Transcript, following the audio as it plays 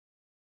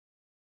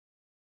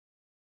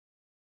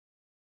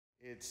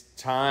It's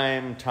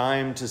time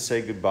to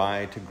say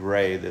goodbye to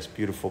gray, this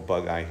beautiful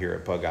Bugeye here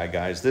at Bugeye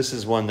Guys. This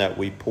is one that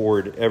we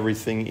poured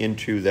everything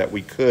into that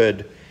we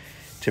could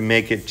to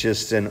make it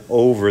just an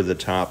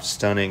over-the-top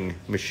stunning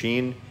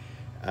machine.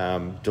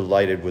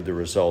 Delighted with the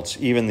results.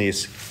 Even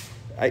these,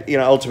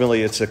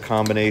 ultimately it's a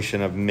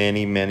combination of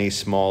many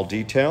small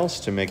details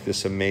to make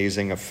this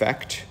amazing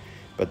effect.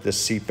 But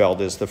this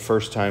seatbelt is the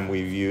first time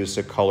we've used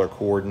a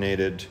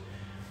color-coordinated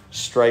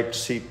striped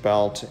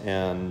seatbelt,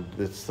 and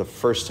it's the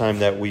first time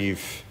that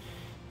we've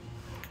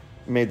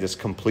made this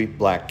complete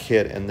black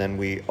kit, and then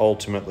we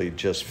ultimately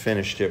just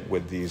finished it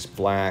with these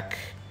black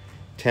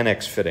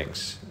 10X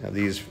fittings. Now,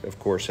 these, of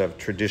course, have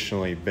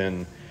traditionally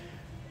been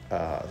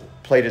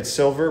plated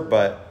silver,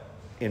 but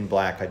in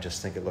black, I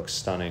just think it looks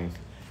stunning.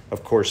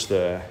 Of course,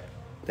 the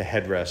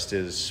headrest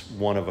is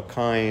one of a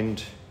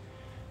kind.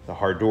 The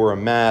Hardora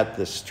mat,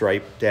 the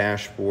striped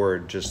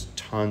dashboard, just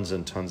tons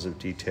and tons of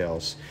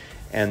details.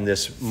 And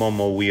this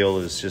Momo wheel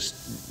is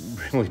just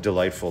really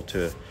delightful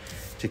to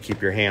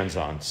keep your hands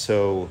on.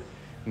 So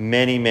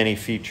many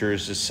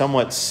features. It's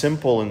somewhat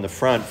simple in the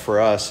front for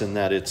us in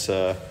that it's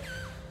a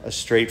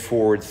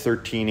straightforward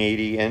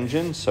 1380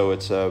 engine. So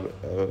it's an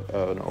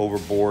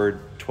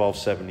overboard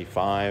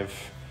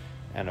 1275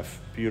 and a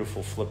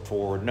beautiful flip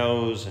forward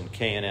nose and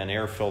K&N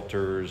air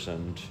filters,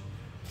 and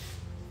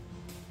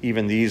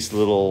even these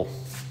little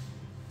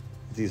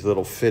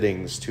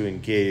fittings to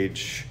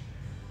engage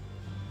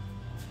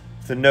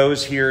the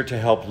nose here to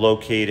help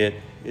locate it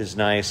is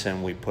nice,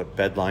 and we put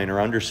bed liner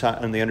on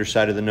the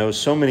underside of the nose.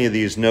 So many of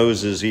these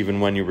noses, even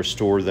when you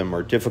restore them,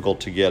 are difficult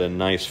to get a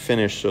nice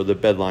finish, so the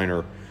bed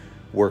liner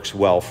works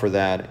well for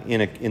that.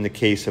 In the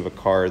case of a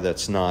car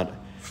that's not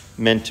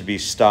meant to be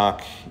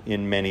stock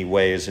in many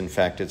ways, in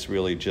fact, it's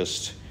really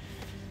just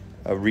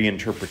a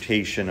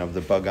reinterpretation of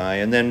the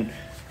Bugeye. And then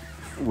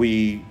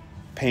we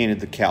painted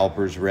the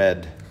calipers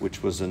red,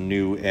 which was a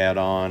new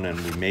add-on, and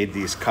we made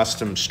these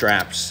custom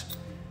straps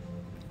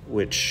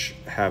which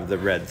have the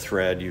red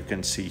thread. You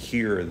can see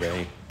here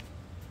they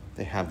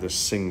have this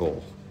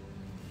single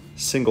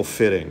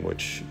fitting,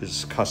 which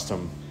is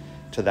custom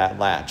to that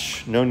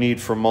latch. No need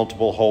for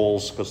multiple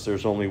holes because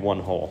there's only one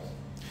hole.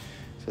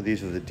 So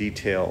these are the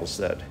details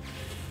that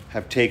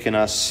have taken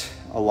us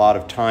a lot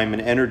of time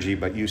and energy,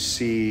 but you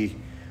see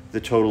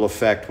the total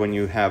effect when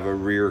you have a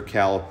rear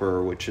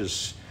caliper, which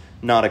is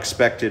not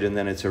expected, and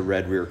then it's a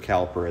red rear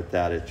caliper at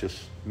that. It just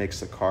makes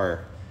the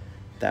car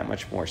that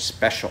much more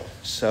special.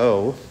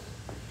 So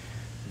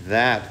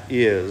that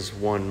is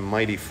one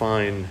mighty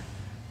fine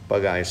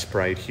Bugeye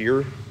Sprite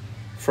here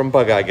from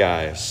Bugeye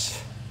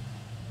Guys.